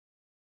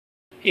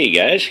Hey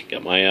guys,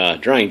 got my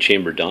drying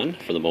chamber done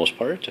for the most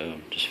part.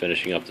 Just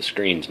finishing up the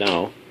screens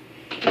now.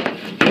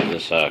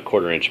 This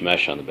 1/4 inch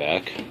mesh on the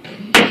back.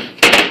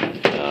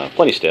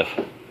 Plenty stiff,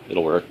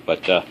 it'll work.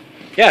 But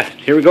yeah,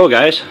 here we go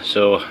guys.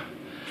 So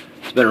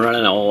it's been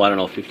running, I don't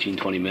know,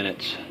 15-20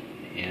 minutes.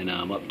 And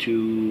I'm up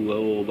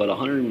to about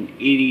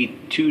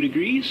 182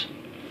 degrees,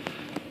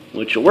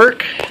 which will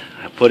work.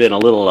 I put in a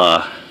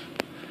little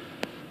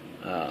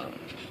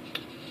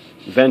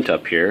vent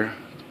up here.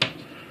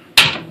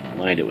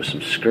 Lined it with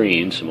some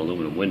screen, some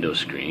aluminum window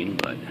screen,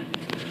 but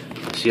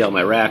see how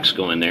my racks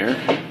go in there.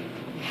 Yeah,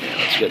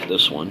 let's get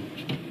this one.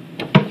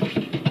 Put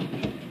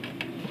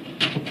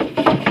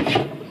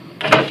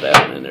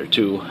that one in there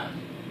too.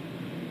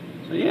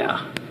 So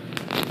yeah,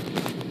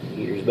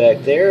 heater's back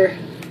there.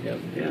 Yep,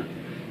 yeah,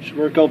 should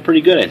work out pretty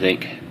good, I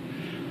think.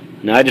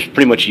 Now I just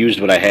pretty much used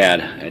what I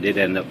had. I did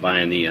end up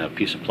buying the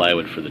piece of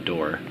plywood for the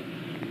door.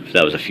 So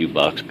that was a few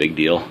bucks, big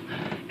deal.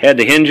 Had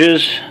the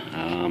hinges.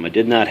 I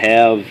did not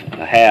have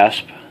a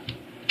hasp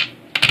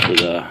for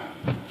the,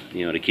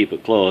 to keep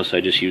it close.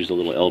 I just used a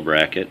little L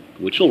bracket,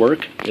 which will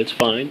work. It's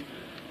fine.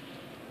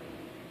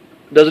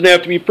 Doesn't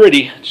have to be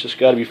pretty. It's just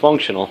got to be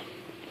functional.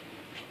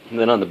 And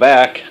then on the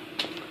back,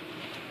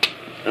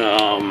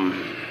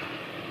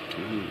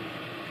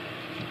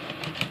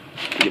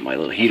 get my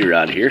little heater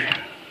out of here.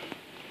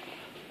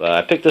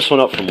 I picked this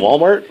one up from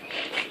Walmart.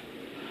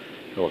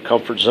 A little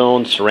Comfort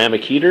Zone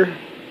ceramic heater.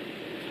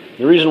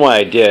 The reason why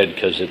I did,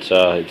 because it's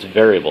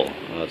variable.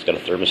 It's got a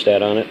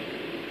thermostat on it.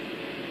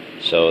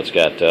 So it's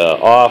got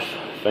off,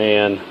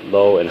 fan,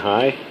 low, and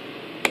high.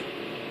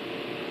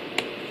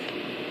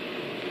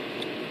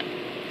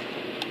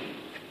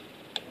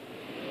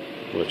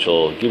 Which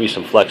will give you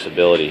some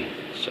flexibility.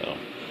 So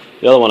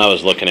the other one I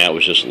was looking at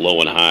was just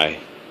low and high.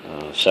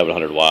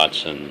 700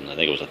 watts, and I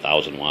think it was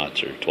 1,000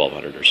 watts or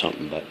 1,200 or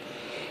something. But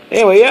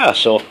anyway, yeah,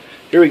 so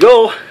here we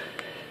go.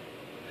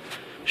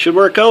 Should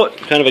work out.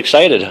 Kind of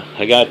excited.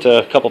 I got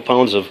a couple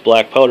pounds of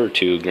black powder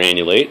to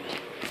granulate,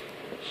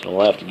 so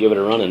we'll have to give it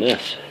a run in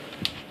this.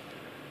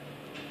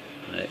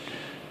 Right.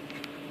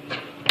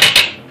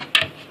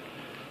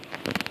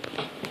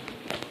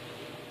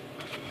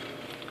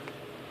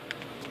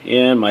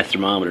 And my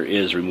thermometer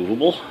is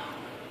removable.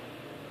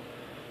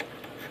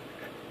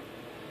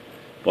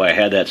 Boy, I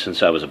had that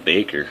since I was a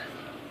baker.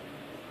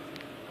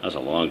 That was a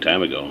long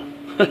time ago.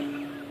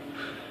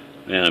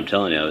 Man, I'm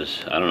telling you,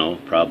 I don't know,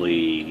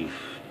 probably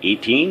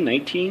 18,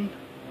 19?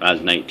 I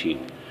was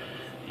 19.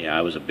 Yeah,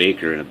 I was a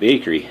baker in a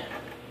bakery.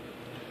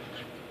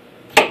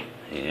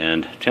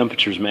 And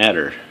temperatures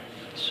matter.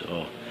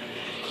 So,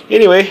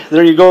 anyway,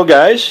 there you go,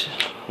 guys.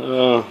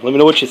 Let me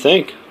know what you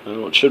think.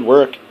 It should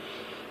work.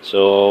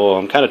 So,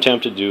 I'm kind of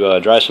tempted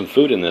to dry some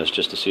food in this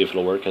just to see if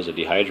it'll work as a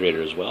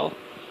dehydrator as well.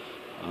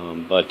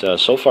 But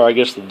so far, I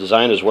guess the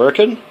design is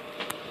working.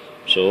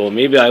 So,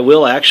 maybe I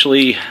will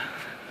actually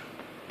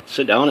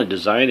sit down and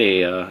design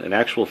an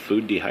actual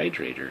food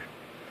dehydrator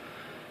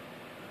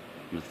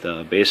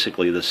with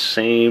basically the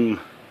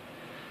same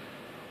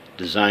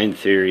design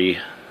theory.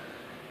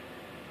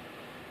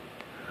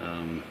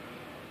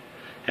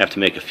 Have to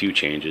make a few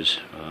changes.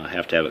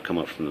 Have to have it come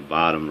up from the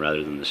bottom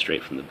rather than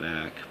straight from the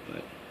back.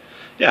 But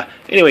yeah,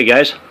 anyway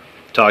guys,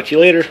 talk to you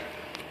later.